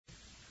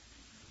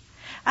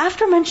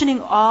After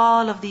mentioning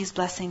all of these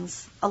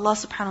blessings, Allah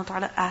subhanahu wa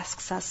ta'ala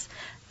asks us,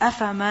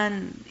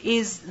 أَفَمَنْ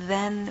is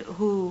then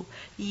who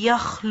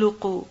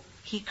يَخْلُقُ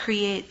he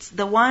creates,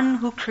 the one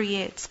who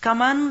creates,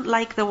 kaman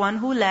like the one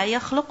who la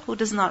yakhluq, who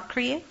does not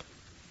create.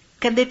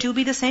 Can they two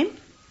be the same?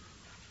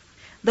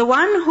 The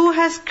one who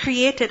has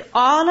created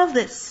all of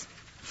this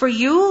for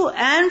you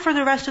and for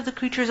the rest of the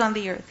creatures on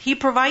the earth. He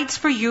provides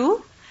for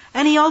you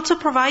and He also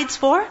provides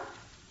for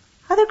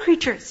other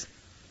creatures.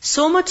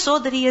 So much so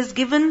that He has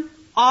given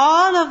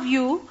all of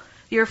you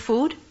your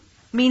food,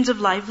 means of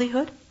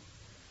livelihood,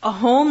 a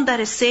home that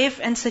is safe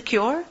and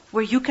secure,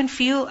 where you can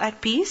feel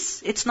at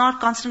peace. It's not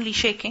constantly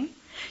shaking.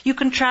 You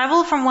can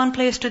travel from one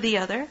place to the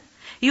other.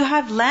 You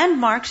have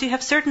landmarks, you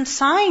have certain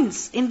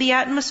signs in the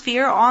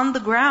atmosphere, on the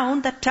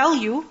ground, that tell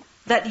you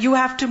that you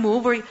have to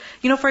move. Or,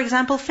 for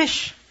example,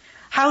 fish.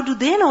 How do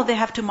they know they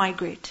have to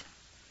migrate?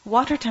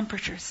 Water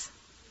temperatures.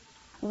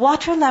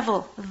 Water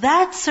level.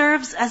 That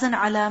serves as an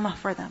alama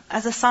for them,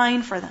 as a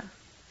sign for them.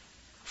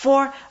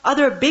 For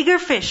other bigger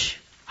fish,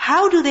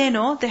 how do they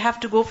know they have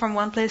to go from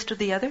one place to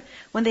the other?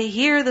 When they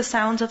hear the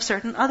sounds of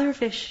certain other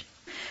fish.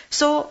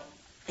 So,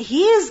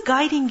 He is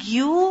guiding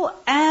you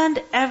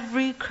and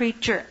every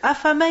creature.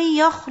 أَفَمَن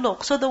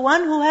يَخْلُقُ so the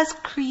one who has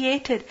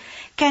created,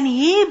 can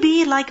He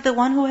be like the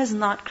one who has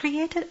not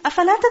created?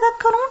 أَفَلَا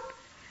تَذَكَّرُونَ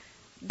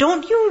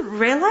Don't you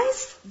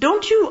realize?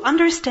 Don't you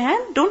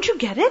understand? Don't you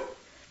get it?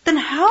 Then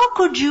how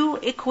could you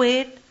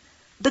equate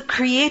the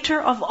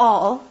creator of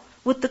all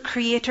with the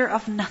creator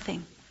of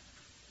nothing?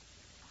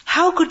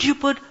 How could you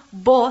put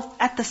both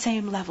at the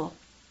same level?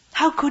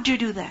 How could you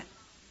do that?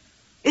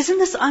 Isn't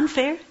this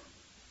unfair?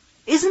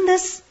 Isn't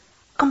this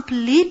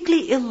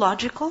completely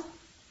illogical?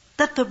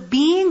 That the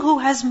being who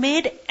has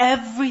made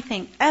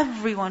everything,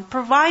 everyone,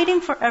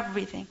 providing for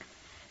everything,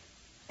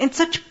 in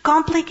such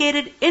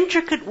complicated,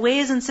 intricate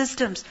ways and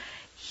systems,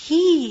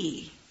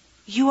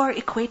 you are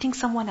equating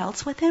someone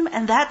else with Him,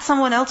 and that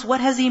someone else,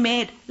 what has He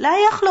made?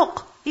 لا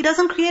يخلق. He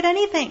doesn't create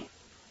anything.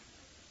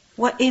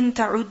 وَإِن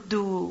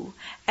تَعُدُّوا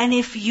and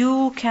if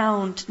you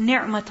count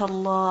نِعْمَةَ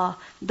اللَّهِ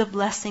the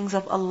blessings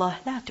of Allah,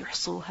 لَا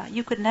تُحْصُوهَا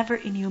you could never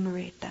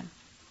enumerate them.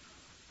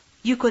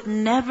 You could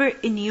never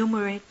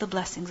enumerate the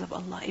blessings of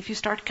Allah. If you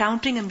start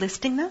counting and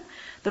listing them,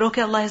 that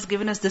okay, Allah has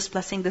given us this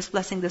blessing, this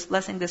blessing, this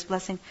blessing, this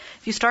blessing.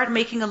 If you start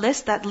making a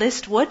list, that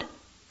list would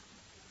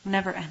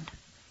never end.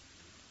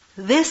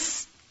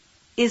 This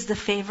is the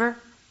favor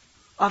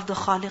of the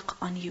Khaliq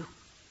on you.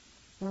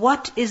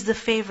 What is the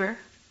favor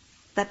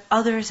that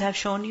others have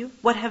shown you?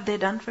 What have they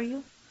done for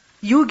you?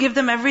 You give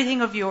them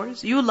everything of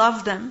yours. You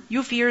love them.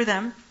 You fear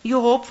them.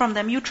 You hope from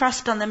them. You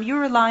trust on them. You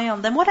rely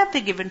on them. What have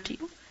they given to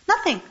you?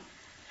 Nothing.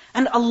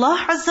 And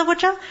Allah Azza wa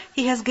Jal,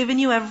 He has given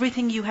you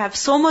everything you have.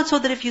 So much so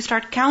that if you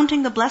start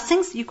counting the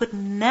blessings, you could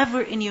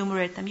never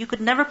enumerate them. You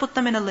could never put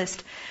them in a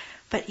list.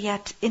 But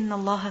yet, Inna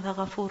Allah la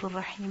ghafurur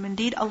rahim.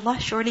 Indeed, Allah,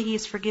 surely He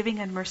is forgiving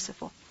and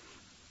merciful.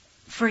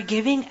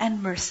 Forgiving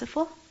and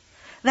merciful?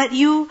 That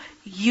you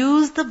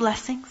use the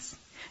blessings,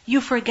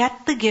 you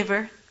forget the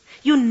giver,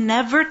 you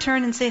never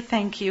turn and say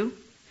thank you,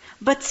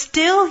 but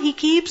still He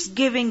keeps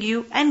giving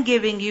you and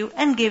giving you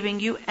and giving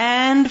you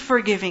and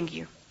forgiving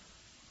you.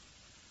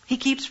 He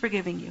keeps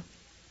forgiving you.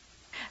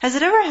 Has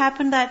it ever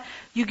happened that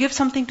you give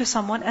something to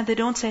someone and they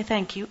don't say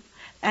thank you,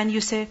 and you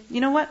say,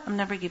 you know what, I'm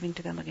never giving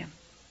to them again?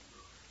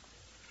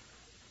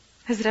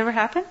 Has it ever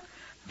happened?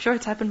 I'm sure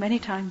it's happened many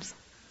times.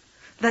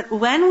 That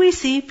when we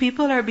see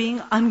people are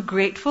being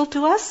ungrateful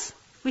to us,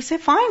 we say,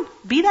 fine,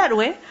 be that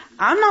way.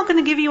 I'm not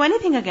going to give you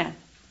anything again.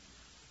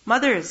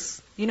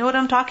 Mothers, you know what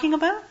I'm talking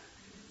about?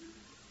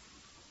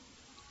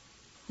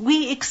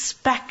 We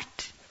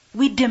expect,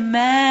 we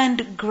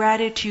demand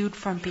gratitude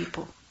from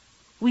people.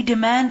 We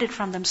demand it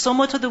from them. So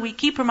much so that we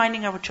keep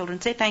reminding our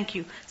children, say thank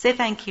you, say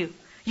thank you.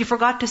 You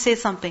forgot to say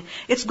something.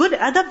 It's good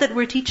adab that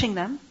we're teaching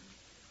them.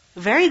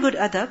 Very good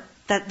adab,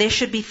 that they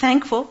should be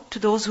thankful to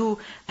those who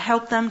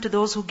help them, to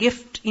those who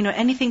gift,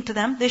 anything to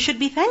them. They should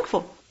be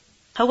thankful.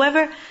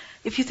 However,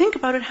 if you think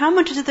about it, how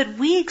much is it that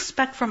we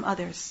expect from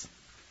others?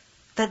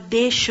 That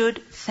they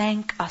should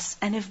thank us.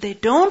 And if they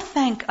don't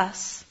thank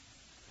us,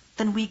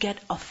 then we get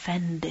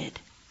offended.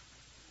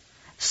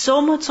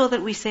 So much so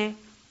that we say,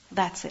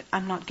 that's it,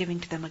 I'm not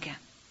giving to them again.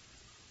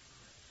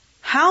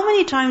 How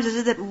many times is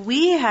it that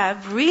we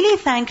have really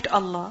thanked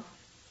Allah?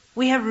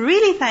 We have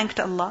really thanked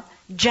Allah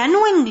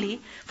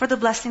genuinely for the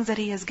blessings that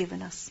He has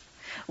given us.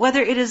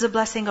 Whether it is a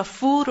blessing of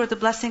food, or the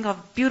blessing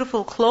of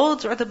beautiful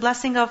clothes, or the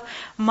blessing of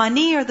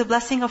money, or the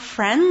blessing of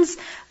friends,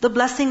 the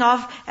blessing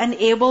of an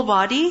able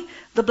body,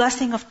 the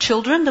blessing of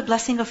children, the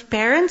blessing of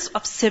parents,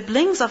 of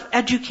siblings, of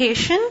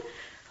education,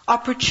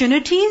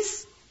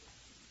 opportunities.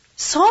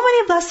 So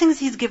many blessings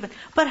He's given.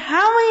 But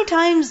how many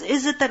times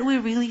is it that we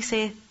really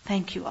say,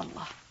 thank you,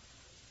 Allah?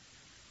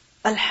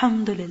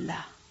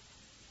 Alhamdulillah.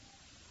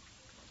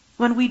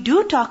 When we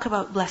do talk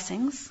about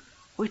blessings,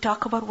 we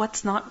talk about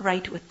what's not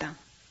right with them.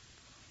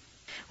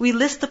 We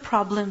list the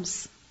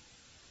problems.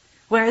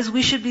 Whereas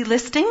we should be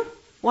listing,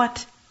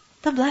 what?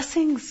 The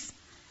blessings.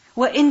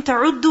 وَإِن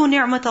تَعُدُّوا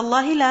نِعْمَةَ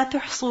اللَّهِ لَا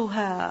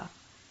تُحْصُوهَا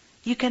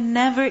You can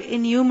never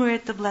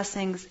enumerate the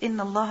blessings.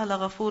 Inna Allah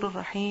laghafurur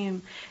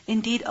rahim.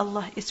 Indeed,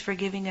 Allah is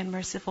forgiving and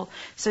merciful.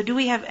 So do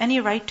we have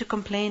any right to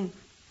complain?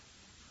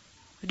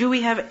 Do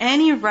we have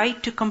any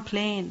right to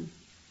complain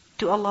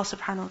to Allah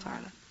subhanahu wa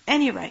ta'ala?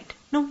 Any right?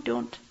 No, we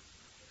don't.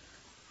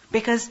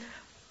 Because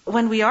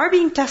when we are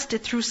being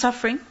tested through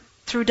suffering,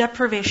 through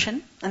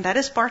deprivation, and that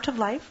is part of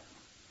life,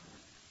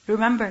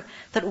 remember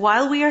that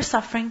while we are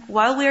suffering,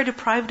 while we are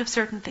deprived of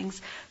certain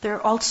things, there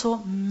are also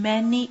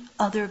many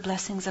other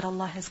blessings that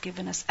Allah has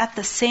given us at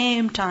the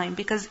same time.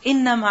 Because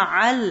inna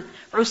ma'al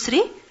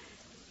usri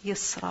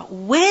yusra.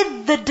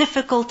 With the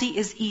difficulty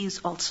is ease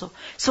also.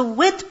 So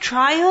with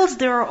trials,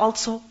 there are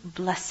also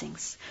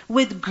blessings.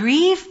 With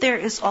grief, there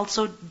is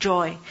also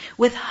joy.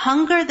 With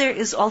hunger, there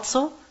is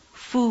also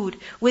food.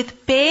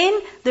 With pain,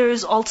 there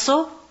is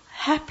also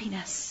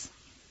happiness.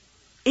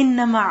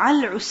 Inna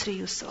ma'al usri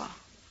yusra.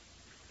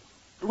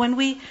 When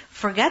we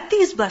forget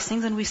these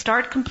blessings and we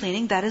start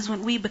complaining, that is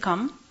when we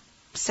become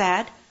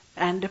sad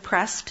and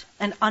depressed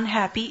and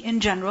unhappy in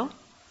general.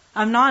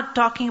 I'm not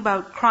talking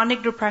about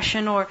chronic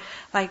depression or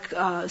like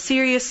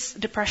serious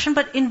depression,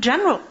 but in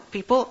general,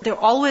 people, they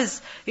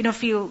always,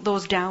 feel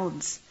those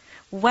downs.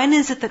 When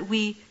is it that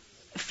we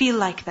feel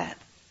like that?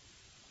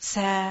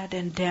 Sad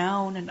and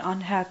down and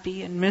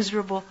unhappy and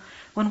miserable,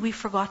 when we've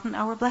forgotten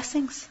our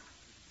blessings.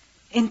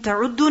 إن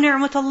تعدوا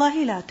نعمة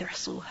الله لا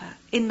تحصوها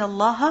إن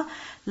الله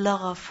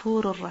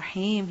لغفور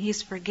رحيم. He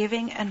is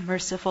forgiving and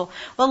merciful.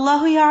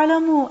 والله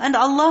يعلم, and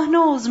Allah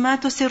knows ما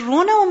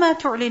تسرون وما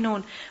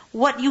تعلنون,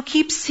 what you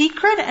keep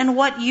secret and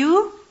what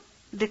you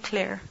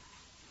declare.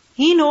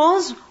 He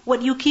knows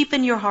what you keep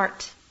in your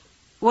heart,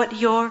 what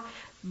your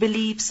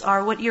beliefs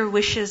are, what your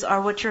wishes are,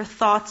 what your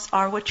thoughts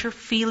are, what your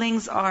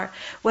feelings are,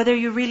 whether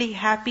you're really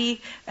happy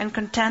and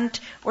content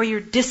or you're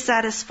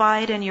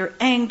dissatisfied and you're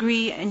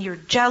angry and you're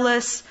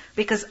jealous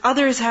because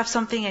others have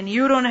something and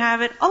you don't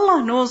have it.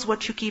 Allah knows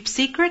what you keep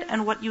secret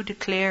and what you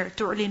declare,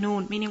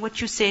 tu'linun, meaning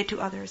what you say to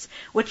others,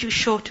 what you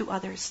show to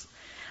others,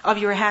 of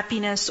your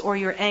happiness or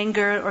your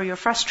anger or your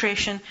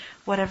frustration,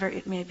 whatever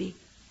it may be.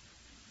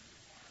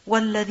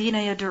 وَالَّذِينَ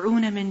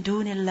يَدْعُونَ مِن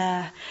دُونِ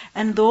اللَّهِ,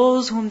 and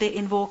those whom they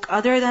invoke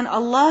other than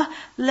Allah,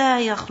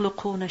 لَا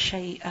يَخْلُقُونَ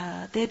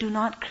شَيْئًا, they do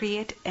not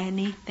create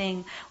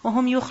anything.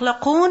 وَهُمْ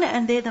يُخْلَقُونَ,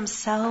 and they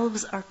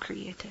themselves are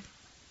created.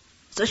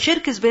 So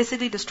shirk is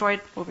basically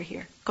destroyed over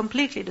here,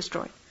 completely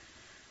destroyed.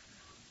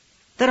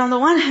 That on the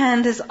one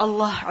hand is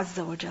Allah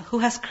Azza wa Jal, who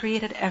has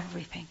created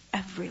everything,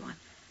 everyone.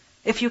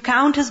 If you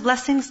count His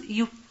blessings,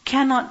 you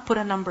cannot put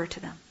a number to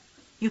them.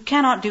 You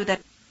cannot do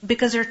that.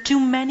 Because there are too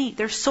many.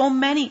 There's so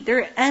many.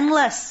 They're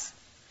endless.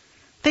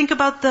 Think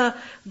about the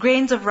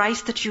grains of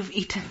rice that you've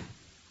eaten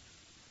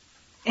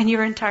in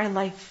your entire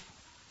life.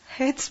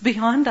 It's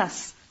beyond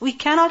us. We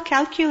cannot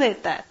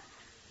calculate that.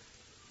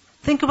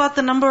 Think about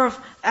the number of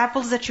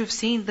apples that you've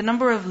seen, the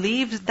number of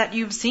leaves that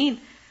you've seen.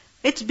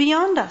 It's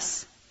beyond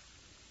us.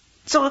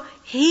 So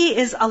He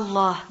is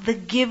Allah, the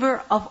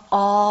giver of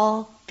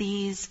all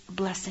these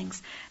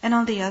blessings. And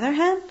on the other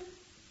hand,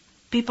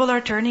 people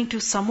are turning to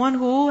someone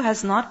who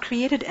has not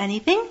created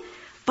anything,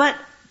 but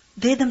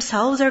they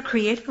themselves are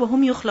created.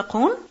 وَهُمْ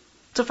يُخْلَقُونَ.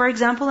 So for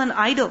example, an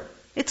idol,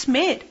 it's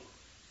made.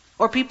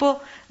 Or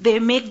people, they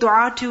make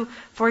dua to,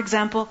 for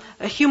example,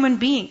 a human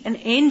being, an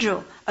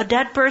angel, a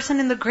dead person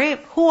in the grave.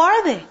 Who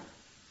are they?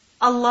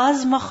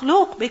 Allah's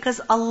makhluk, because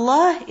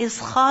Allah is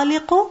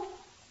khaliqu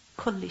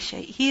kulli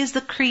shay. He is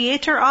the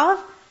creator of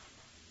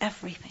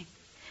everything.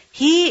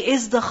 He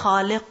is the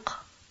khaliq.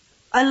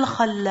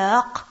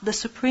 Al-Khallaq, the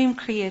supreme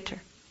creator,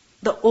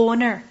 the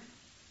owner,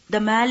 the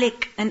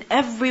Malik, and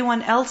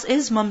everyone else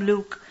is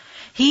Mamluk.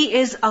 He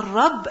is a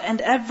Rabb and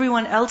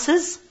everyone else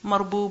is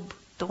Marboob,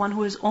 the one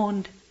who is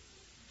owned.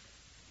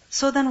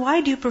 So then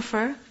why do you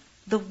prefer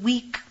the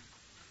weak,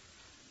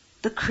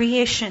 the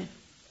creation,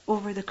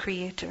 over the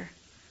creator?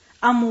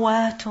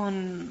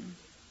 Amwatun,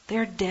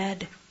 they're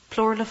dead.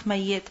 Plural of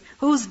mayyit.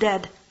 Who's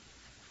dead?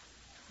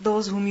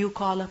 Those whom you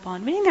call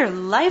upon. Meaning they're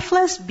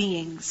lifeless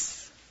beings.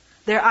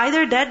 They're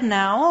either dead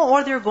now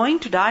or they're going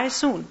to die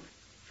soon.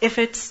 If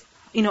it's,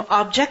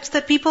 objects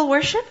that people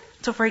worship,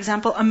 so for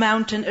example, a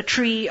mountain, a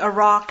tree, a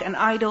rock, an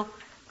idol,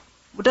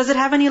 does it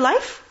have any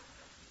life?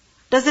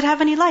 Does it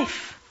have any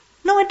life?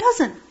 No, it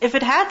doesn't. If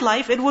it had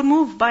life, it would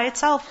move by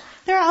itself.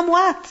 They're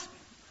amwat.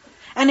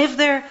 And if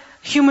they're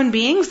human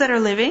beings that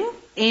are living,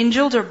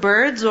 angels or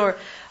birds or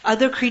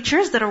other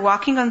creatures that are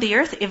walking on the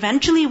earth,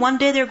 eventually one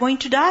day they're going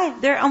to die.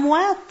 They're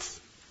amwat.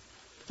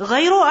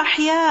 غَيْرُ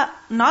أَحْيَاء,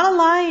 not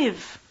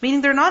alive,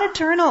 meaning they're not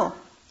eternal.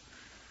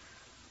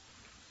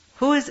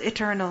 Who is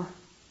eternal?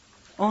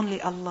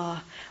 Only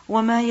Allah.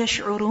 وَمَا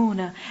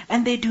يَشْعُرُونَ,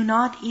 and they do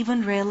not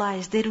even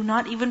realize, they do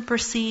not even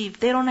perceive,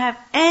 they don't have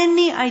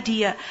any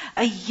idea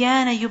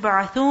أَيَّانَ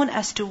يُبْعَثُونَ,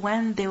 as to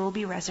when they will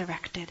be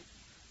resurrected.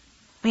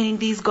 Meaning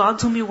these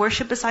gods whom you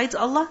worship besides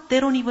Allah, they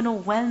don't even know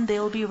when they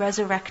will be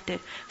resurrected.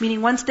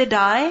 Meaning once they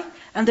die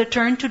and they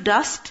turn to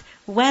dust,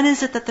 when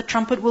is it that the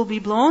trumpet will be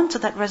blown so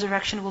that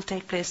resurrection will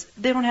take place?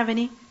 They don't have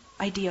any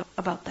idea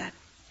about that.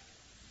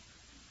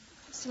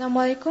 Assalamu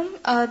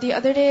alaikum. The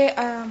other day,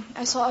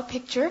 I saw a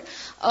picture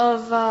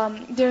of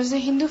there's a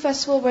Hindu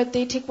festival where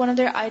they take one of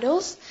their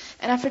idols,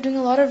 and after doing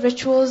a lot of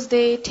rituals,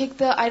 they take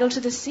the idol to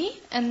the sea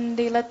and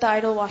they let the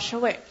idol wash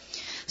away.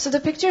 So the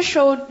picture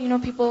showed,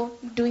 people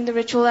doing the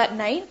ritual at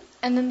night,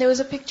 and then there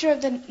was a picture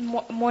of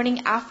the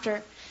morning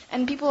after,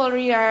 and people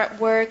already are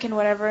at work and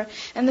whatever.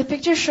 And the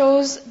picture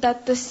shows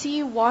that the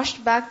sea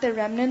washed back the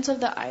remnants of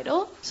the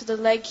idol, so the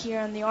leg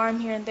here and the arm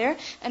here and there,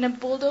 and a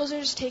bulldozer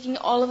is taking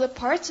all of the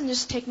parts and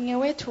just taking it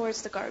away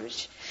towards the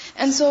garbage.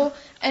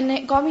 And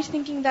it got me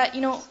thinking that,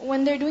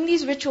 when they're doing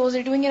these rituals,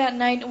 they're doing it at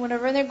night and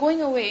whatever, and they're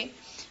going away.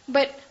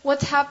 But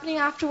what's happening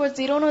afterwards,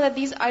 they don't know that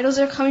these idols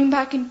are coming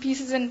back in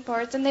pieces and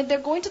parts, and that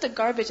they're going to the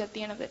garbage at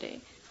the end of the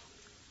day.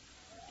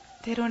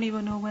 They don't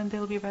even know when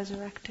they'll be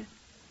resurrected.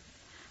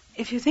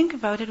 If you think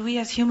about it, we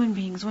as human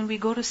beings, when we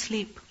go to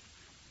sleep,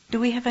 do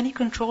we have any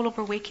control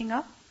over waking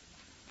up?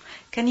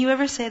 Can you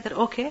ever say that,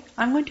 okay,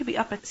 I'm going to be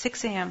up at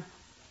 6 a.m.?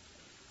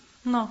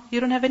 No, you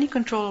don't have any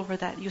control over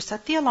that. You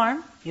set the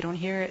alarm, you don't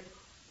hear it.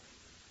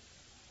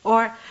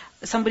 Or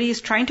somebody is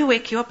trying to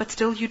wake you up, but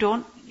still you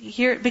don't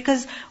hear it.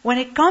 Because when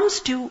it comes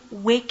to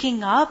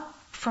waking up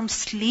from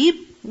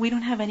sleep, we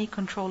don't have any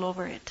control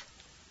over it.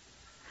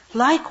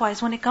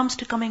 Likewise, when it comes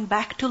to coming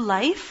back to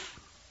life,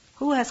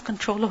 who has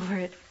control over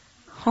it?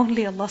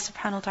 Only Allah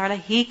subhanahu wa ta'ala.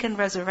 He can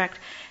resurrect.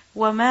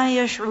 وَمَا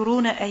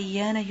يَشْعُرُونَ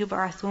أَيَّانَ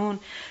يُبْعَثُونَ.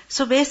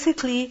 So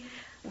basically,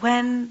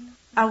 when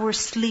our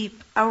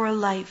sleep, our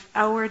life,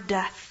 our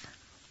death,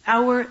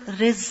 our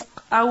rizq,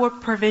 our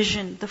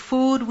provision, the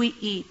food we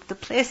eat, the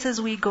places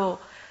we go,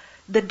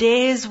 the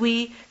days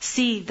we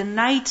see, the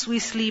nights we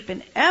sleep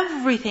in,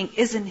 everything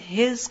is in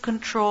His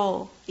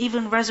control.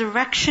 Even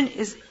resurrection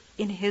is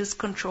in His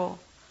control.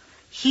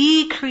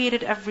 He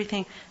created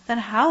everything. Then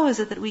how is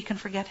it that we can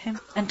forget Him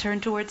and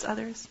turn towards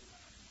others?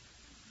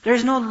 There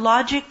is no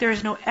logic, there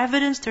is no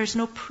evidence, there is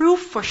no proof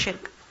for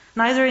shirk.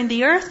 Neither in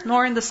the earth,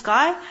 nor in the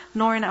sky,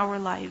 nor in our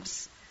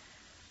lives.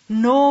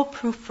 No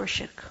proof for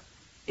shirk.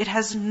 It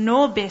has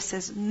no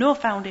basis, no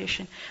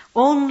foundation.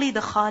 Only the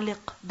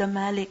Khaliq, the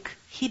Malik,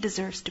 He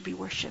deserves to be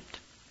worshipped.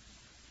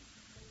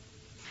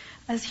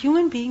 As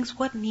human beings,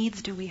 what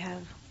needs do we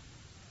have?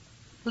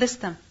 List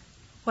them.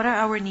 What are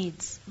our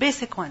needs?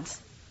 Basic ones.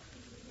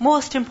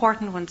 Most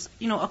important ones,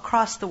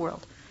 across the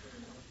world.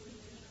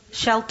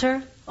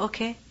 Shelter,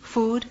 okay.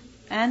 Food,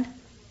 and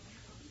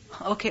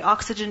okay,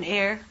 oxygen,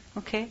 air,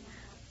 okay.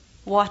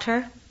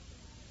 Water.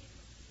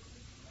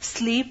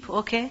 Sleep,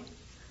 okay.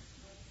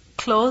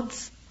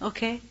 Clothes,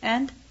 okay.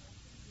 And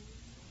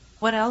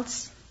what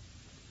else?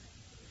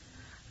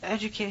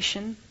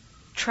 Education,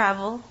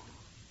 travel,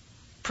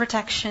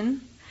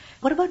 protection.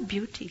 What about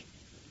beauty?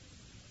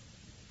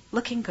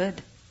 Looking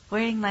good.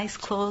 Wearing nice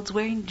clothes,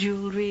 wearing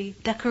jewelry,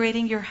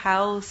 decorating your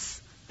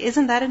house.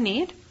 Isn't that a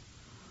need?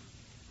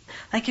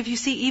 Like if you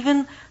see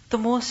even the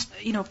most,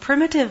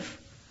 primitive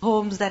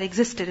homes that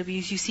existed, if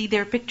you see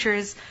their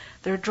pictures,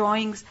 their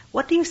drawings,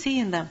 what do you see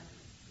in them?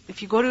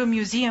 If you go to a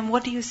museum,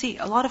 what do you see?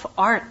 A lot of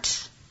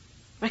art.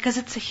 Because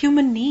it's a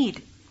human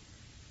need.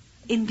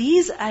 In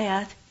these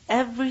ayat,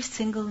 every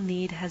single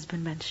need has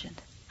been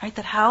mentioned. Right?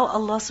 That how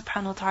Allah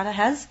subhanahu wa ta'ala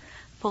has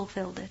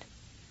fulfilled it.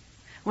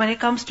 When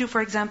it comes to,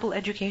 for example,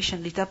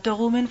 education,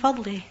 لِتَبْتَغُوا مِنْ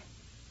فَضْلِهِ.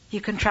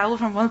 You can travel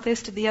from one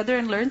place to the other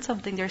and learn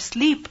something. There's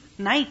sleep,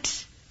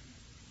 night,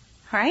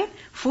 right?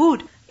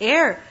 Food,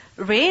 air,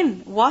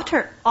 rain,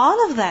 water,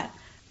 all of that.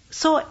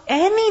 So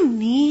any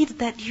need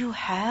that you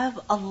have,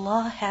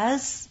 Allah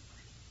has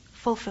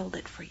fulfilled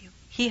it for you.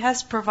 He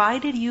has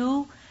provided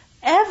you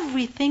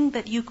everything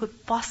that you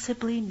could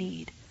possibly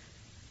need.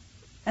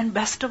 And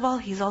best of all,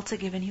 He's also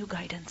given you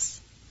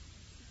guidance.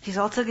 He's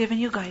also given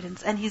you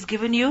guidance. And He's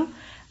given you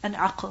an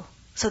aql,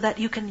 so that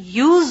you can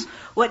use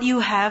what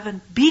you have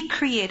and be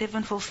creative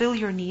and fulfill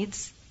your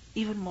needs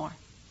even more.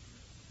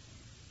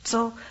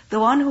 So, the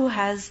one who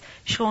has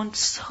shown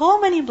so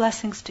many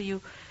blessings to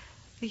you,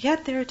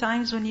 yet there are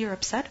times when you're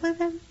upset with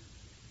Him,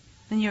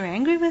 and you're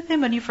angry with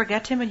Him, and you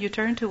forget Him and you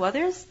turn to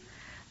others,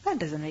 that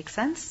doesn't make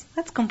sense.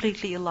 That's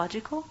completely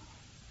illogical.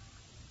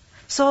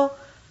 So,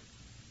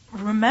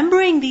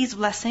 remembering these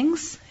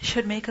blessings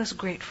should make us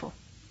grateful.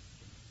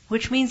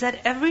 Which means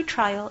that every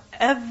trial,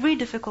 every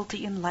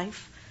difficulty in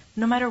life,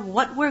 no matter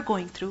what we're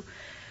going through,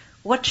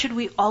 what should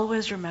we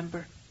always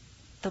remember?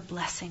 The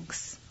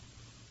blessings.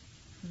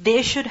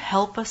 They should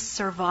help us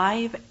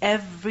survive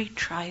every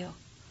trial.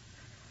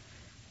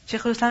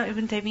 Shaykh al-Islam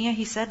Ibn Taymiyyah,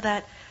 he said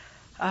that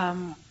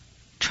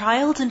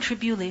trials and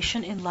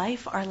tribulation in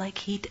life are like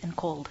heat and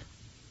cold.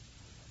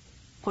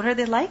 What are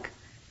they like?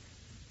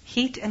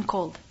 Heat and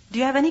cold. Do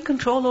you have any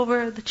control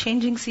over the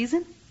changing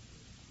season?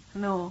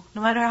 No.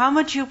 No matter how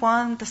much you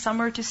want the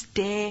summer to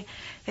stay,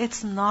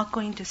 it's not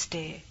going to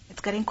stay.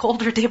 It's getting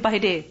colder day by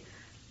day.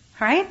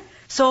 Right?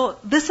 So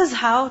this is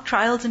how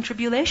trials and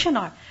tribulation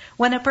are.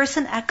 When a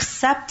person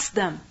accepts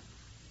them,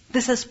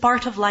 this is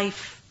part of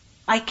life.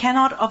 I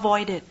cannot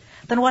avoid it.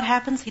 Then what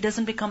happens? He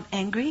doesn't become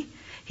angry.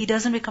 He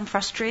doesn't become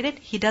frustrated.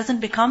 He doesn't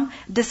become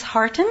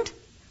disheartened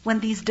when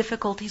these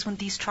difficulties, when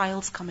these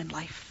trials come in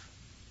life.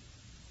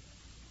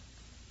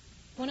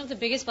 one of the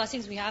biggest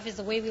blessings we have is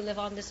the way we live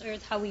on this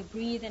earth, how we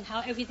breathe, and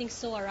how everything's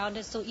so around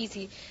us so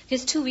easy.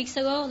 Because 2 weeks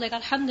ago, like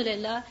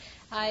alhamdulillah,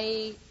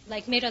 I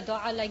like made a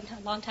dua like a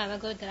long time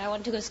ago that I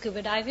wanted to go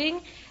scuba diving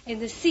in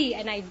the sea,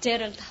 and I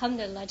did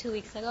alhamdulillah 2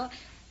 weeks ago.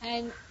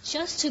 And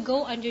just to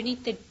go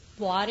underneath the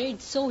water,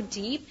 it's so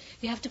deep,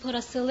 you have to put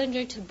a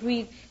cylinder to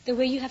breathe, the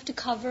way you have to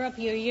cover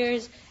up your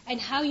ears,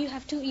 and how you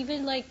have to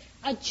even like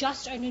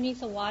adjust underneath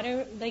the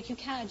water, like you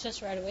can't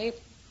adjust right away.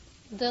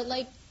 The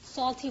like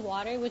salty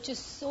water, which is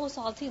so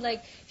salty,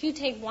 like if you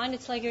take one,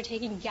 it's like you're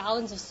taking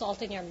gallons of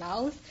salt in your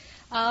mouth.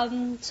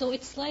 So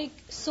it's like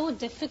so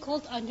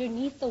difficult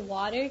underneath the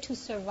water to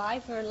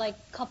survive for like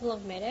a couple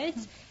of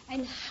minutes,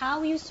 and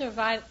how you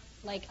survive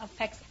like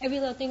affects every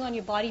little thing on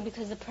your body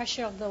because the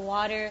pressure of the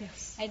water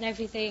and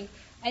everything.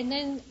 And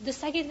then the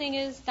second thing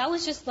is, that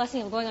was just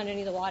blessing of going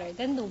underneath the water.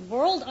 Then the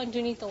world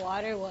underneath the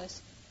water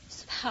was,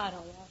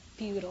 subhanAllah,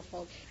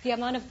 beautiful. The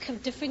amount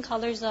of different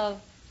colors of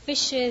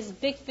fishes,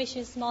 big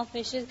fishes, small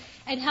fishes,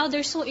 and how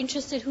they're so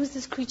interested, who's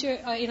this creature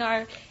in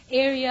our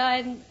area,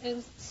 and it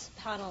was,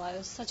 subhanAllah, it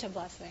was such a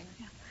blessing.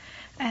 Yeah.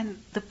 And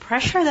the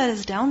pressure that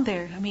is down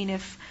there, I mean,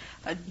 if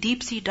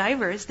deep sea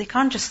divers, they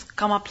can't just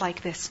come up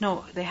like this.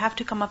 No, they have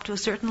to come up to a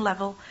certain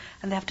level,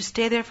 and they have to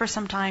stay there for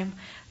some time,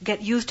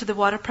 get used to the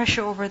water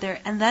pressure over there,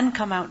 and then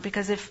come out.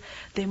 Because if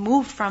they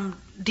move from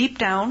deep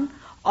down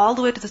all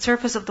the way to the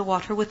surface of the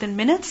water within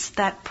minutes,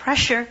 that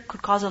pressure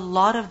could cause a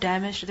lot of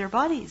damage to their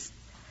bodies.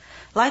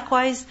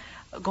 Likewise,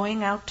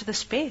 going out to the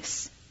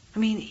space. I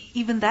mean,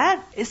 even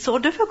that is so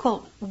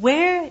difficult.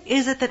 Where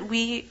is it that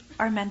we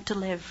are meant to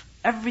live?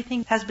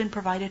 Everything has been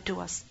provided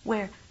to us.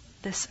 Where?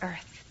 This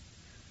earth.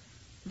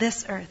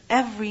 This earth.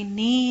 Every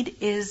need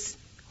is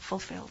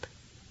fulfilled.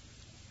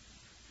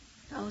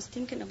 I was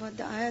thinking about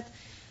the ayat,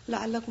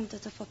 لَعَلَّكُمْ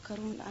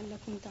تَتَفَكَّرُونَ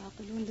لَعَلَّكُمْ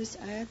تَعْقِلُونَ, this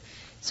ayat.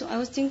 So I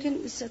was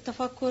thinking, it's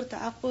tafakkur,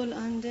 ta'aqul,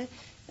 and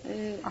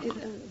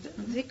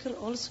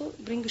dhikr also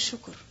bring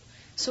shukr.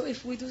 So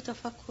if we do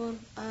tafakkur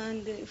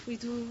and if we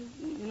do,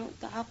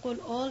 ta'aqul,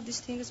 all these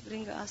things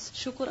bring us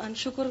shukr, and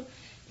shukr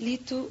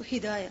lead to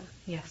hidayah.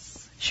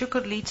 Yes.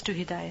 Shukr leads to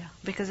hidayah,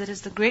 because it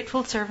is the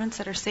grateful servants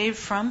that are saved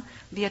from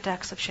the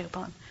attacks of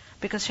shaitan.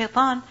 Because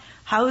shaitan,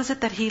 how is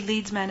it that he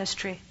leads man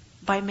astray?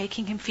 By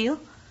making him feel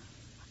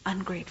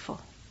ungrateful.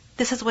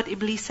 This is what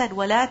Iblis said,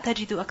 وَلَا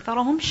تَجِدُ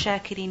أَكْثَرَهُمْ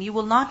شَاكِرِينَ. You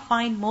will not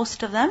find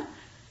most of them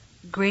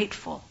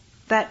grateful.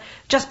 That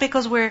just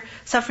because we're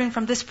suffering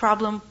from this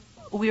problem,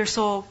 we are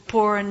so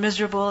poor and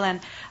miserable,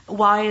 and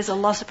why is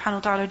Allah subhanahu wa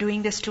ta'ala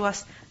doing this to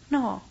us?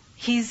 No.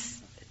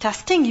 He's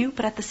testing you,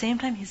 but at the same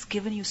time, He's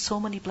given you so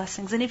many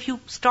blessings. And if you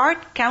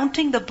start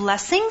counting the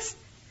blessings,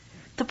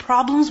 the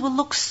problems will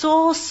look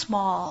so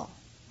small.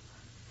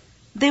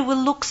 They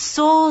will look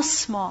so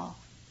small.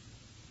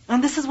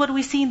 And this is what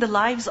we see in the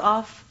lives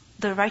of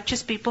the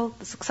righteous people,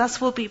 the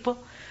successful people,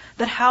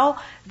 that how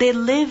they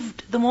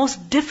lived the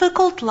most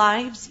difficult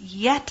lives,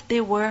 yet they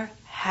were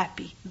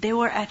happy. They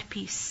were at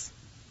peace.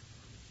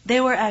 They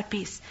were at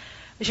peace.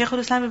 Shaykh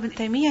al-Islam ibn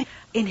Taymiyyah,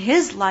 in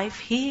his life,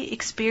 he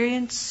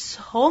experienced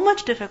so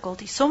much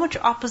difficulty, so much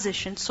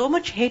opposition, so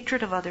much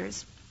hatred of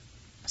others.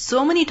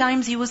 So many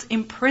times he was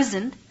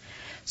imprisoned.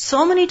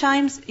 So many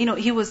times,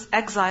 he was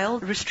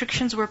exiled.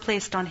 Restrictions were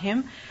placed on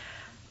him.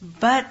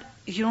 But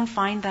you don't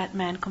find that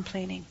man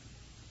complaining.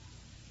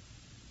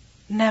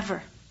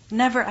 Never.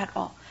 Never at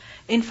all.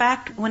 In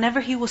fact, whenever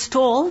he was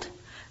told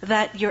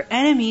that your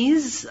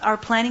enemies are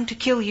planning to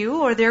kill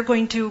you, or they're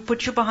going to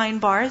put you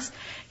behind bars,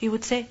 he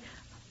would say,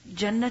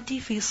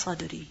 Jannati fi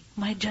sadri.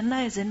 My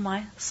Jannah is in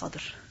my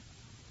sadr.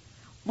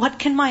 What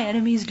can my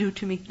enemies do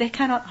to me? They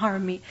cannot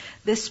harm me.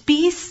 This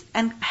peace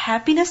and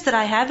happiness that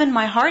I have in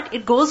my heart,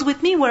 it goes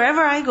with me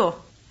wherever I go.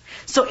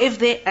 So if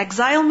they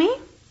exile me,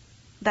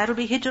 that will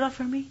be hijrah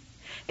for me.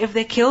 If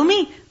they kill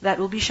me, that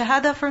will be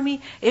shahada for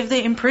me. If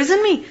they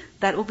imprison me,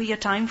 that will be a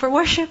time for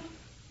worship.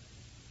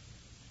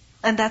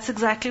 And that's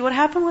exactly what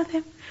happened with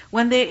him.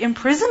 When they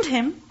imprisoned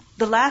him,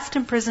 the last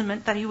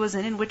imprisonment that he was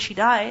in which he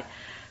died,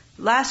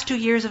 last 2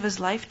 years of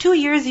his life, 2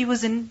 years he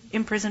was in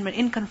imprisonment,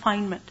 in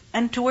confinement.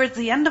 And towards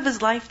the end of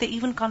his life, they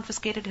even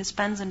confiscated his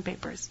pens and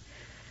papers.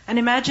 And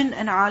imagine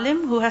an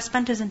alim who has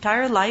spent his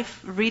entire life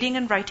reading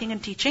and writing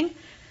and teaching.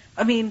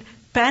 I mean,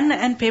 pen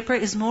and paper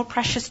is more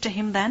precious to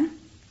him than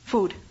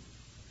food.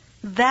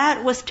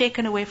 That was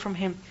taken away from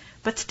him.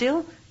 But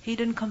still, he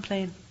didn't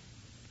complain.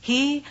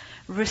 He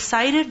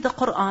recited the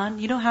Qur'an,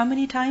 you know how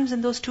many times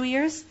in those 2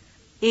 years?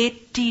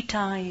 80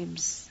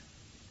 times.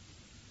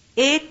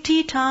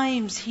 80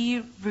 times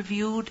he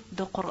reviewed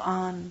the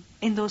Qur'an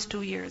in those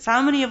 2 years.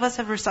 How many of us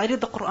have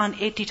recited the Qur'an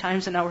 80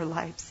 times in our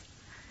lives?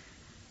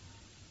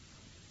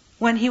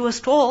 When he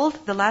was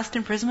told, the last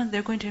imprisonment,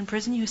 they're going to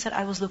imprison you, he said,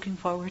 I was looking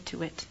forward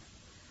to it.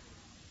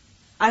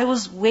 I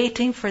was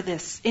waiting for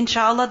this.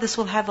 Inshallah, this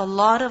will have a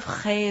lot of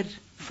khair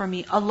for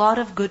me, a lot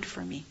of good for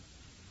me,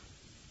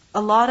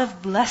 a lot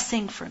of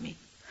blessing for me.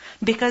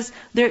 Because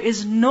there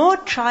is no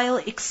trial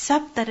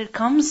except that it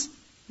comes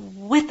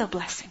with a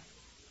blessing.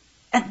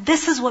 And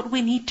this is what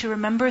we need to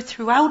remember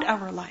throughout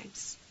our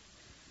lives.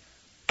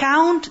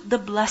 Count the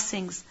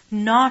blessings,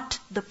 not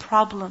the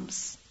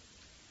problems.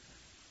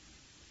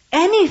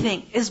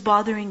 anything is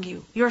bothering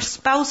you, your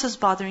spouse is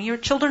bothering you, your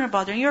children are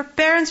bothering you, your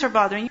parents are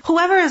bothering you,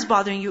 whoever is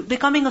bothering you,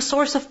 becoming a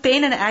source of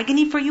pain and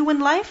agony for you in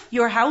life,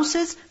 your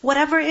houses,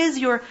 whatever is,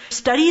 your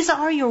studies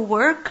are, your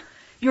work,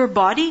 your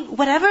body,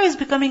 whatever is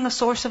becoming a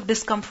source of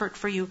discomfort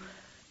for you,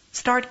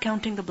 start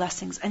counting the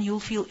blessings and you'll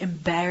feel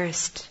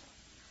embarrassed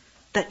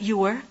that you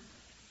were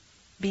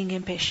being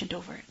impatient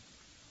over it.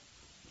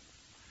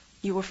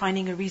 You were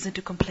finding a reason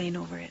to complain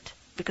over it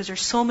because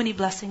there's so many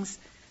blessings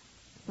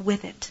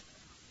with it.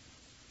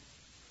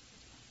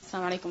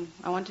 Assalamu alaikum.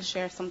 I want to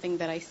share something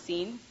that I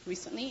seen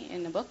recently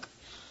in a book.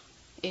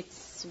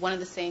 It's one of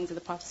the sayings of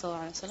the Prophet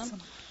ﷺ,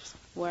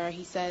 where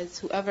he says,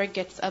 whoever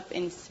gets up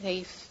in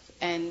safe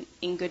and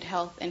in good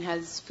health and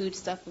has food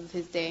stuff of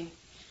his day,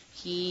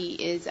 he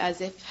is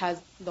as if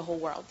has the whole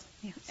world.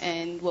 Yes.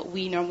 And what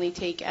we normally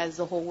take as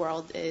the whole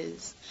world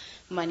is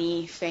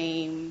money,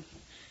 fame,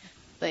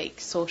 like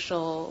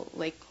social,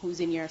 like who's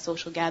in your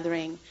social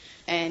gathering.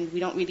 And we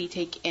don't really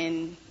take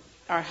in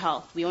our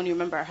health. We only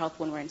remember our health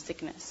when we're in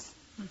sickness.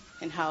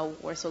 And how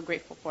we're so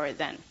grateful for it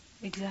then.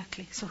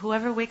 Exactly. So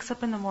whoever wakes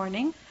up in the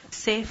morning,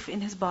 safe in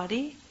his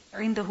body,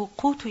 عِنْدَهُ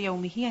قُوتُ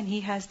يَوْمِهِ, and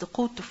he has the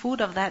qut, the food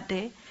of that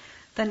day,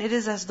 then it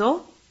is as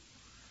though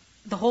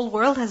the whole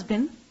world has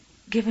been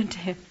given to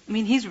him. I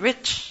mean, he's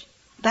rich.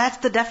 That's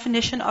the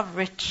definition of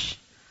rich.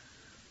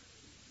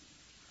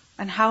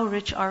 And how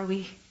rich are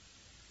we?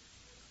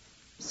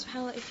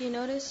 SubhanAllah, if you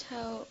notice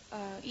how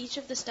each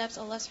of the steps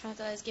Allah subhanahu wa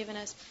ta'ala has given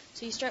us,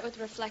 so you start with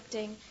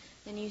reflecting,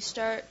 then you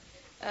start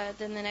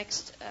then the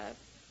next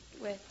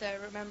with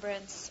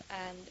remembrance,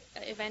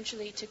 and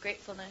eventually to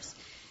gratefulness.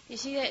 You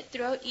see that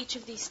throughout each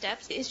of these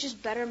steps, it's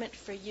just betterment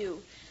for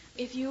you.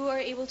 If you are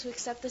able to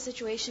accept the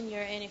situation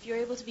you're in, if you're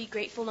able to be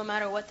grateful no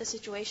matter what the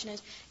situation is,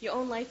 your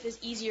own life is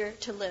easier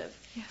to live.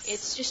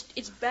 Yes.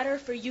 It's better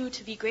for you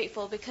to be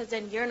grateful because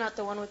then you're not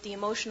the one with the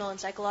emotional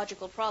and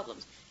psychological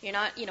problems. You're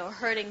not,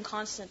 hurting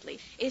constantly.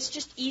 It's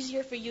just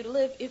easier for you to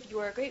live if you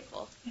are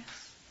grateful.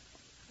 Yes.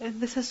 And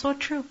this is so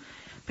true.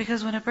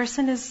 Because when a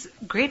person is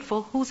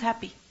grateful, who's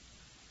happy?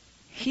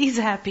 He's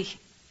happy.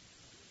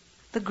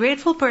 The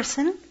grateful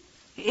person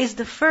is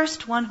the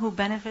first one who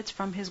benefits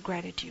from his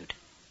gratitude.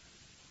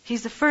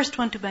 He's the first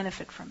one to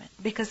benefit from it.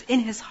 Because in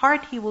his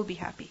heart, he will be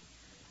happy.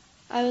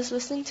 I was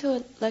listening to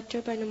a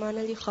lecture by Nouman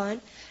Ali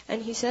Khan,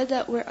 and he said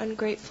that we're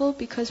ungrateful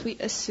because we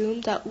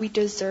assume that we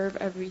deserve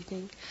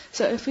everything.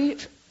 So if we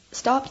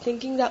stop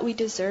thinking that we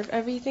deserve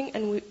everything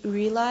and we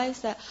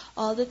realize that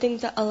all the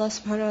things that Allah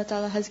subhanahu wa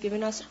ta'ala has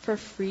given us for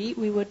free,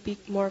 we would be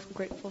more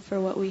grateful for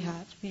what we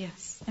have.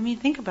 Yes. I mean,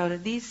 think about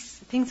it. These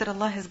things that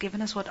Allah has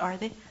given us, what are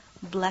they?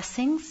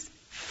 Blessings,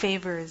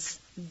 favors,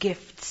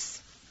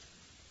 gifts.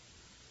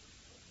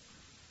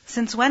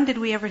 Since when did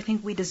we ever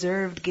think we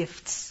deserved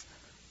gifts?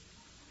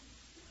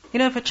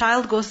 If a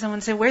child goes to someone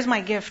and says, "Where's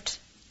my gift?"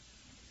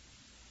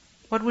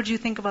 What would you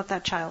think about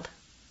that child?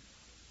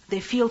 They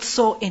feel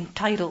so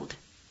entitled.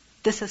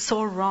 This is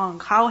so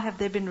wrong. How have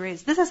they been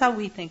raised? This is how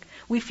we think.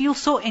 We feel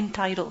so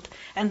entitled.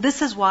 And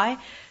this is why,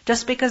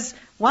 just because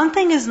one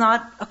thing is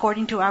not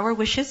according to our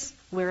wishes,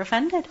 we're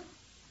offended.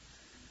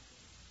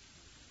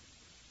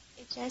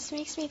 It just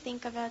makes me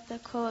think about the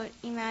quote,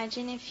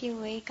 imagine if you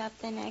wake up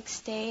the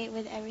next day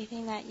with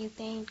everything that you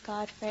thanked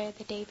God for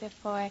the day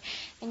before,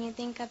 and you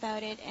think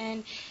about it,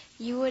 and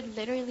you would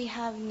literally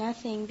have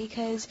nothing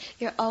because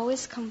you're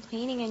always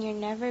complaining and you're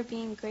never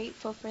being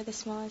grateful for the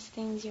smallest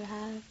things you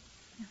have.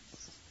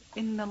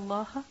 Inna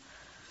Allah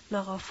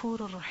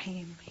laghafurur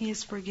rahim. He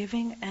is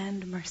forgiving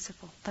and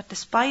merciful. That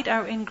despite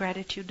our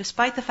ingratitude,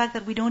 despite the fact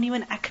that we don't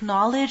even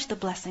acknowledge the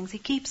blessings, He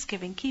keeps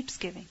giving, keeps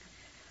giving.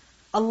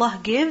 Allah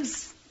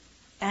gives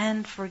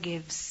and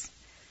forgives.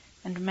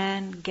 And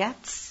man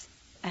gets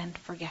and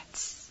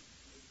forgets.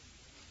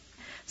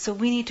 So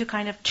we need to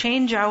kind of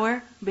change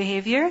our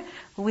behavior.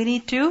 We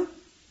need to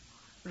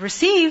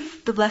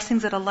receive the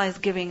blessings that Allah is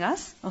giving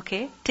us.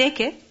 Okay, take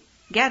it,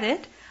 get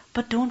it,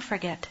 but don't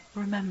forget.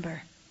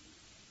 Remember.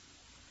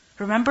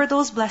 Remember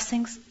those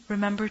blessings.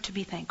 Remember to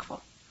be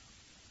thankful.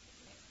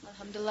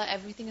 Alhamdulillah,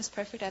 everything is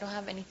perfect. I don't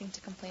have anything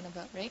to complain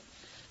about, right?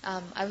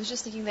 I was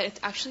just thinking that it's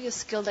actually a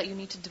skill that you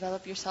need to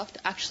develop yourself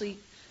to actually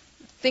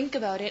think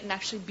about it and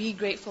actually be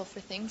grateful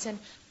for things. And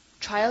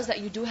trials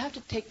that you do have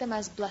to take them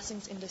as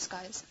blessings in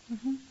disguise.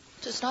 Mm-hmm.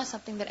 So it's not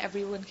something that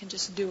everyone can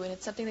just do, and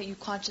it's something that you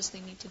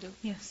consciously need to do.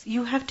 Yes,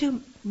 you have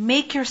to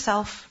make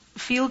yourself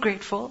feel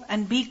grateful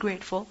and be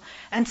grateful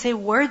and say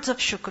words of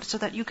shukr so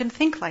that you can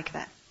think like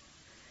that.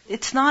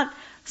 It's not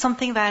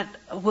something that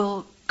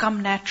will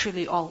come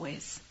naturally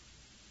always.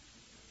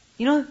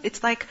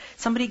 It's like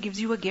somebody gives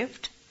you a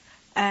gift,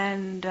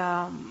 and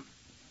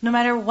no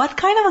matter what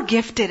kind of a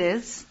gift it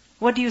is,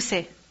 what do you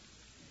say?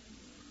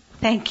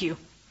 Thank you.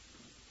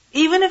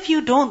 Even if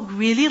you don't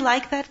really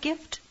like that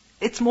gift,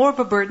 it's more of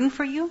a burden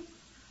for you.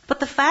 But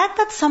the fact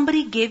that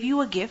somebody gave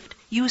you a gift,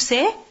 you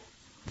say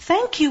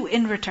thank you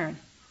in return.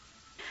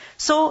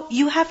 So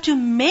you have to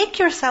make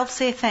yourself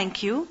say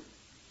thank you,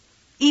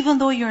 even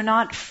though you're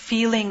not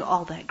feeling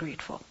all that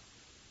grateful.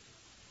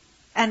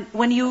 And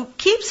when you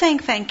keep saying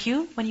thank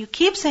you,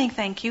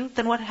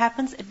 then what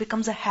happens? It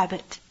becomes a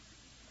habit.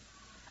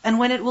 And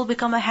when it will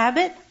become a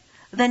habit,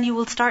 then you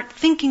will start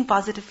thinking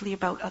positively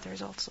about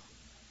others also.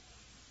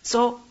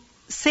 So,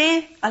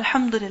 say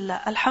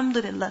Alhamdulillah,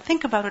 Alhamdulillah.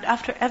 Think about it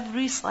after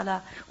every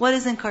salah. What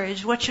is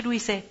encouraged? What should we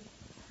say?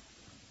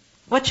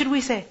 What should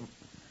we say?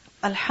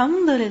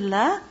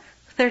 Alhamdulillah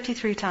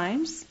 33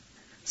 times.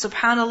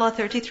 Subhanallah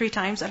 33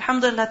 times.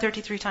 Alhamdulillah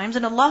 33 times.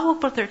 And Allahu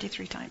Akbar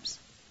 33 times.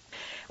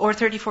 Or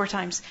 34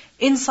 times.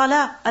 In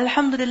salah,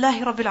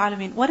 Alhamdulillahi Rabbil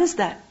Alameen. What is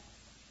that?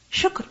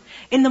 Shukr.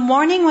 In the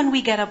morning when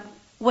we get up,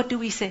 what do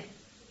we say?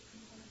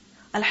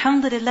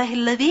 Alhamdulillahi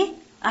alladhi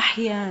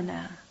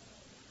ahyana.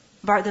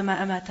 Ba'dama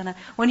amatana.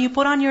 When you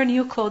put on your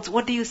new clothes,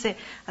 what do you say?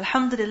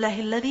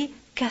 Alhamdulillahi alladhi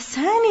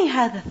kasani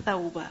hadha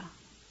thawba.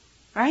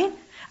 Right?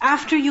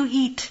 After you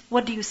eat,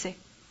 what do you say?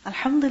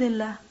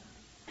 Alhamdulillah.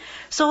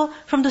 So,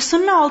 from the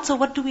sunnah also,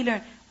 what do we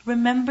learn?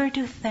 Remember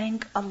to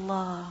thank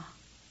Allah.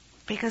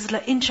 Because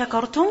لَإِن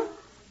شَكَرْتُمْ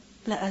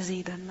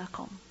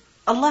لَأَزِيدَنَّكُمْ.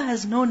 Allah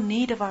has no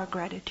need of our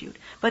gratitude.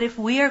 But if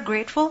we are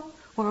grateful,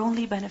 we're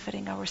only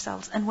benefiting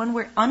ourselves. And when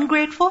we're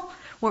ungrateful,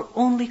 we're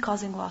only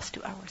causing loss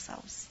to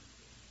ourselves.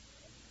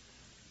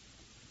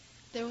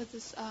 There was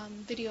this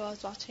video I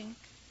was watching.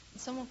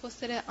 Someone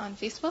posted it on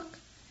Facebook.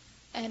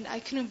 And I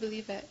couldn't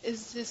believe it.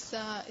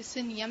 It's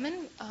in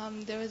Yemen.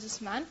 There was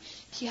this man.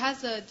 He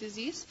has a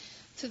disease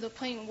to the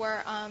point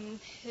where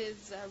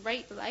his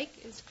right leg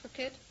is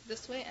crooked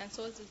this way, and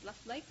so is his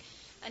left leg,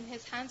 and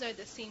his hands are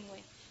the same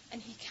way.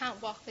 And he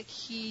can't walk. Like,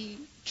 he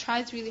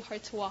tries really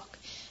hard to walk.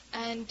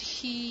 And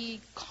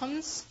he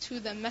comes to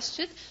the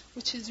masjid,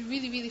 which is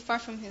really, really far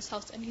from his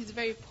house, and he's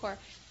very poor.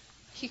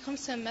 He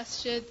comes to a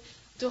masjid,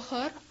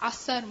 Dhuhr,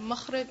 Asr,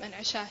 Maghrib, and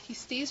Isha. He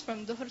stays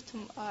from Dhuhr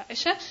to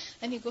Isha,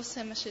 and he goes to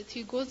the masjid.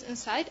 He goes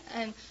inside,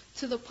 and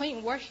to the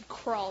point where he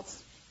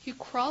crawls. He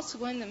crawls to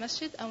go in the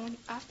masjid, and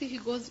after he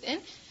goes in,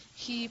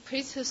 he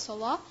prays his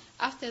salah.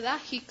 After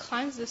that, he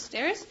climbs the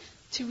stairs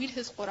to read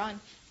his Quran.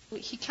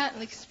 He can't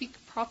speak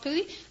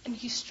properly, and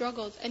he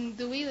struggles. And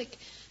the way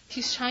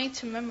he's trying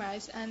to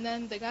memorize, and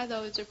then the guy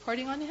that was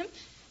reporting on him,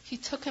 he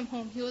took him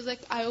home. He was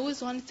like, I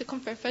always wanted to come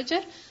for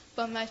Fajr,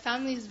 but my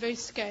family is very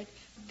scared.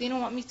 They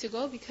don't want me to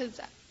go because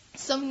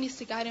someone needs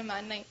to guide him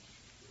at night.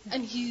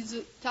 And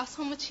that's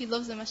how much he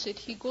loves the masjid.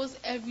 He goes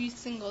every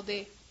single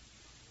day.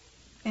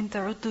 إِن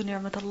تَعُدُّوا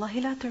نِعْمَةَ اللَّهِ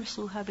لَا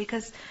تُحْصُوهَا.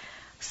 Because,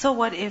 so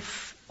what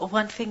if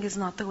one thing is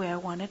not the way I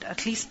want it?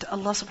 At least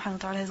Allah subhanahu wa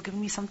ta'ala has given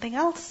me something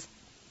else.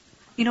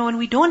 When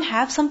we don't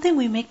have something,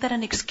 we make that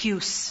an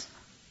excuse.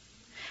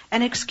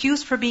 An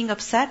excuse for being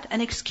upset,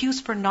 an excuse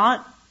for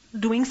not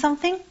doing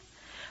something.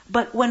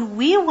 But when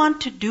we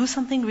want to do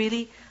something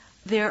really,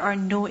 there are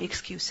no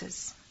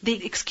excuses.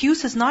 The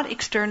excuse is not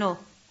external.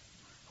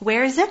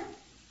 Where is it?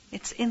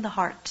 It's in the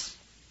heart.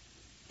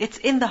 It's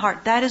in the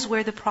heart. That is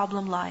where the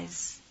problem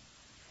lies.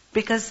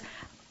 Because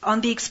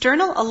on the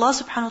external, Allah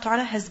subhanahu wa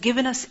ta'ala has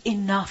given us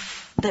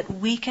enough that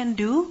we can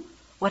do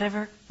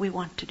whatever we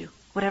want to do.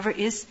 Whatever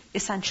is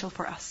essential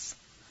for us.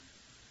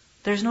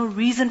 There's no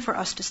reason for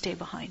us to stay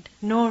behind.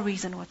 No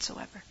reason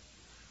whatsoever.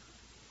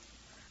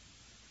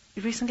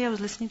 Recently I was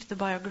listening to the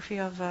biography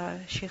of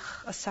Sheikh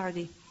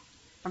As-Sa'di,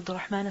 Abdul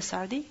Rahman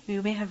As-Sa'di.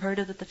 You may have heard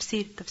of the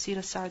Tafsir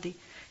As-Sa'di.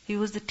 He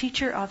was the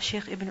teacher of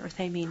Sheikh Ibn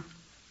Uthaymeen.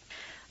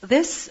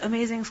 This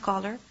amazing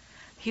scholar,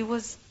 he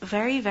was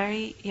very,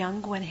 very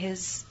young when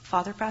his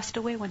father passed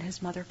away, when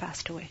his mother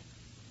passed away.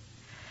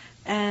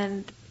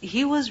 And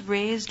he was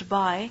raised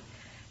by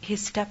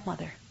his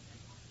stepmother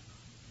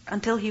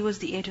until he was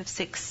the age of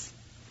 6.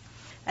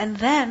 And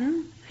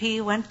then he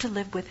went to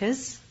live with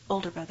his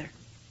older brother.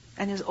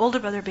 And his older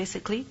brother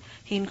basically,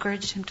 he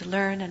encouraged him to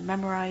learn and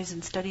memorize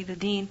and study the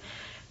deen.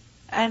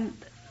 And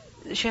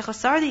Shaykh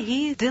As-Sa'di,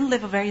 he didn't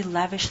live a very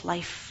lavish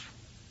life.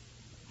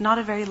 Not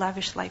a very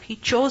lavish life. He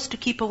chose to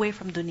keep away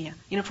from dunya,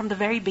 from the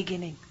very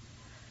beginning.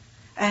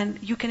 And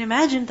you can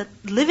imagine that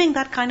living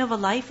that kind of a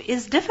life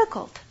is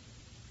difficult.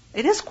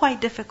 It is quite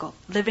difficult.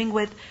 Living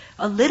with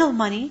a little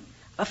money,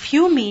 a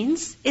few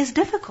means, is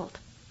difficult.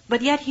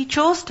 But yet he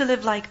chose to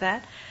live like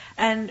that.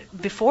 And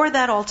before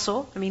that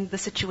also, the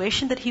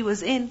situation that he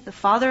was in, the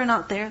father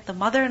not there, the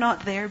mother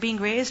not there, being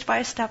raised by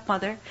a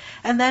stepmother,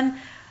 and then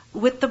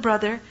with the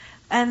brother,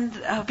 and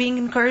being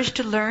encouraged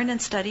to learn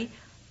and study.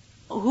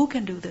 Who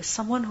can do this?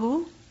 Someone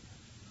who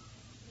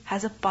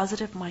has a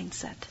positive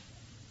mindset.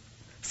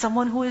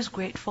 Someone who is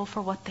grateful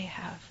for what they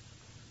have.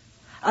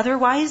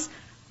 Otherwise,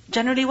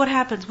 generally what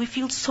happens? We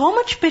feel so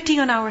much pity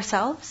on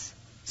ourselves.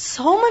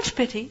 So much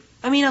pity.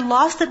 A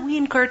loss that we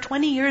incurred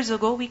 20 years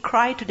ago, we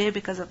cry today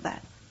because of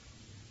that.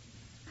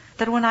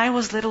 That when I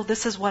was little,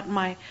 this is what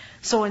my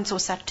so-and-so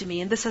said to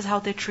me, and this is how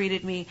they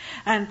treated me,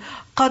 and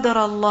qadar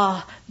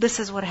Allah, this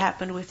is what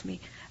happened with me.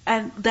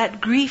 And that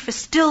grief is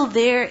still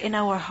there in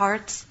our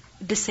hearts,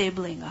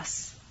 disabling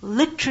us.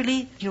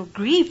 Literally,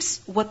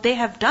 griefs, what they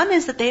have done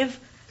is that they've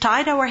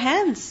tied our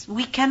hands.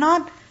 We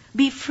cannot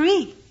be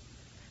free.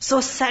 So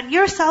set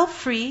yourself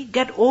free,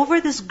 get over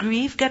this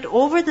grief, get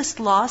over this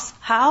loss.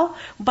 How?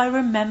 By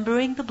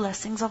remembering the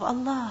blessings of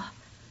Allah.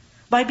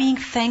 By being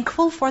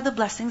thankful for the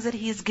blessings that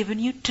He has given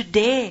you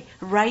today,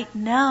 right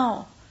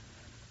now.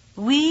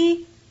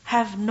 We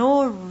have no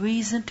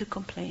reason to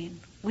complain.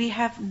 We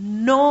have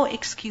no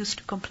excuse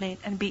to complain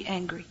and be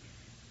angry.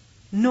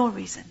 No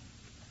reason.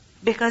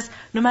 Because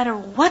no matter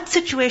what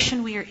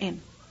situation we are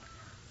in,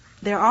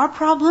 there are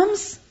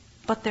problems,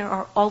 but there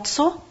are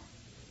also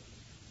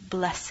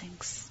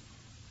blessings.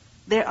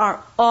 There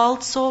are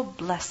also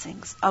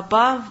blessings.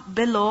 Above,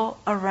 below,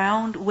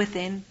 around,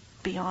 within,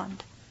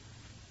 beyond.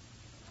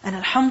 And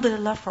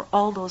alhamdulillah for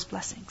all those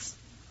blessings.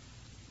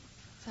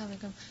 Assalamu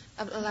alaikum.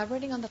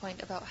 Elaborating on the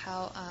point about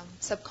how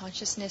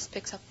subconsciousness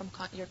picks up from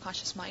your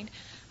conscious mind,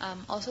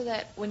 also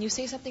that when you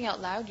say something out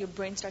loud, your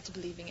brain starts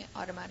believing it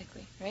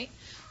automatically, right?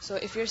 So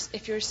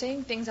if you're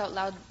saying things out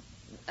loud,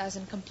 as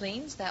in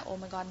complaints, that oh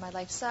my God, my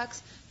life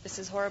sucks, this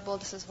is horrible,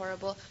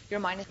 your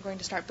mind is going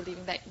to start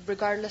believing that,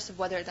 regardless of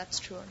whether that's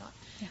true or not.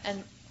 Yes.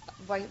 And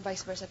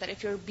vice versa, that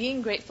if you're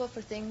being grateful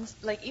for things,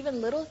 like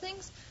even little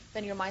things,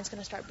 then your mind's going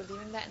to start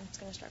believing that, and it's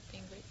going to start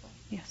being grateful.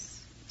 Yes.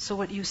 So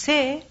what you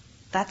say,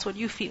 that's what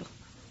you feel.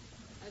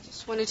 I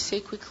just wanted to say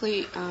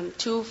quickly,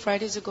 2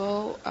 Fridays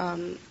ago,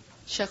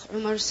 Sheikh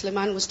Umar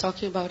Suleiman was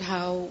talking about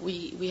how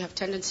we have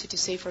tendency to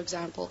say, for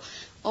example,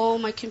 oh,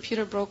 my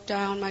computer broke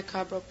down, my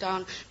car broke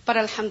down, but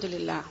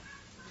alhamdulillah.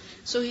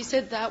 So he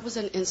said that was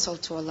an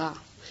insult to Allah.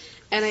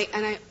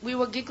 And we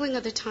were giggling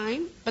at the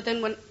time, but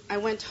then when I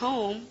went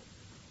home,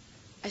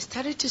 I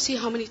started to see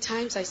how many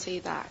times I say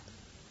that.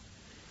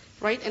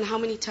 Right? And how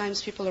many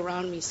times people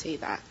around me say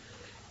that.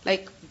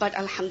 Like, but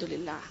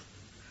alhamdulillah.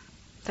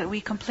 That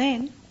we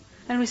complain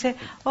and we say,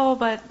 oh,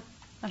 but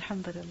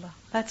alhamdulillah.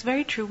 That's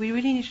very true. We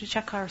really need to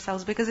check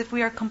ourselves, because if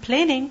we are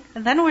complaining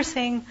and then we're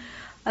saying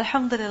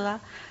alhamdulillah,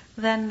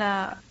 then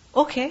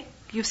okay,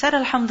 you said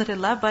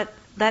alhamdulillah, but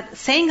that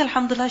saying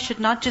alhamdulillah should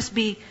not just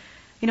be,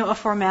 a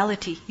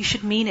formality. You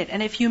should mean it.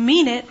 And if you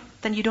mean it,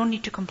 then you don't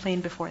need to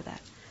complain before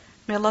that.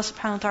 May Allah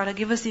subhanahu wa ta'ala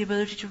give us the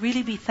ability to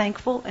really be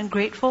thankful and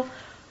grateful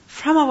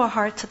from our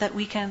hearts, so that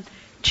we can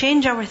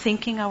change our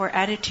thinking, our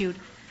attitude,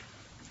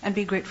 and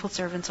be grateful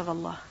servants of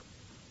Allah.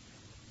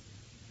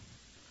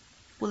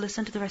 We'll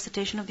listen to the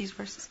recitation of these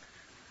verses.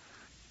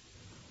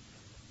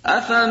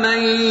 أَفَمَن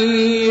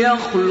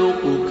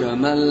يَخْلُقُ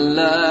كَمَن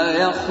لَّا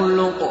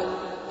يَخْلُقُ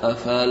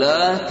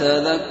أَفَلَا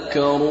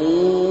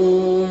تَذَكَّرُونَ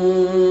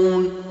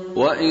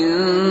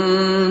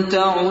وَإِن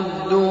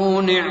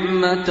تَعُدُّوا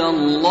نِعْمَةَ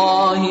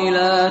اللَّهِ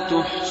لَا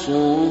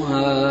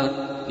تُحْصُوهَا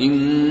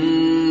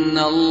إِنَّ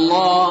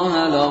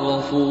اللَّهَ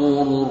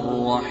لَغَفُورٌ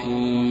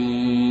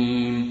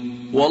رَّحِيمٌ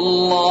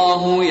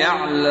وَاللَّهُ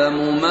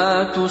يَعْلَمُ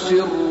مَا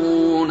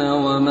تُسِرُّونَ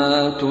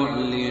وَمَا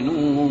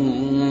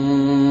تُعْلِنُونَ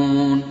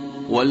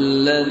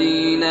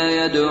وَالَّذِينَ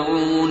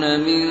يَدْعُونَ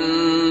مِن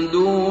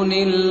دُونِ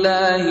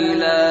اللَّهِ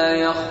لَا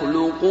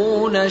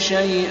يَخْلُقُونَ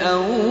شَيْئًا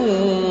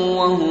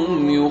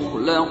وَهُمْ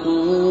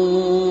يُخْلَقُونَ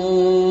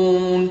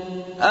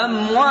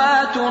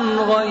أَمْوَاتٌ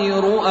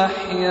غَيْرُ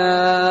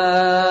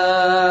أَحْيَاءٍ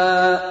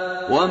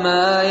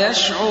وَمَا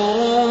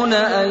يَشْعُرُونَ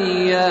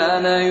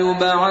أَيَّانَ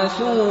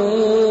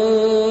يُبْعَثُونَ.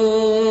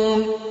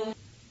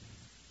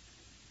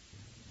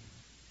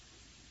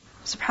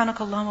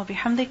 سبحانك اللهم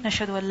وبحمدك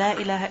نشهد أن لا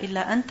إله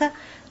إلا أنت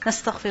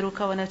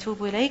نستغفرك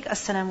ونتوب إليك.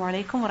 السلام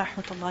عليكم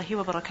ورحمة الله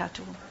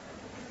وبركاته.